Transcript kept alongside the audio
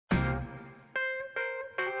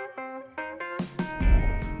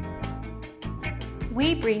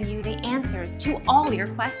we bring you the answers to all your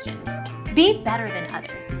questions. Be better than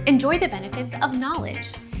others. Enjoy the benefits of knowledge.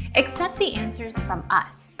 Accept the answers from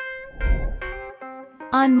us.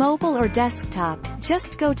 On mobile or desktop,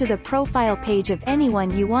 just go to the profile page of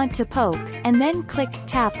anyone you want to poke, and then click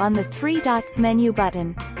Tap on the three dots menu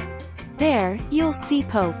button. There, you'll see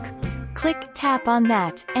Poke. Click Tap on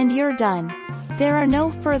that, and you're done. There are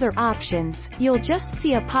no further options, you'll just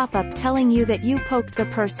see a pop-up telling you that you poked the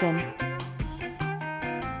person.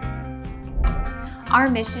 Our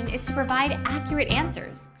mission is to provide accurate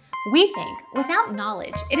answers. We think, without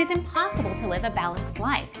knowledge, it is impossible to live a balanced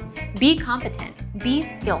life. Be competent, be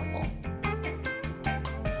skillful.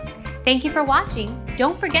 Thank you for watching.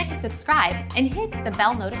 Don't forget to subscribe and hit the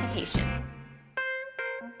bell notification.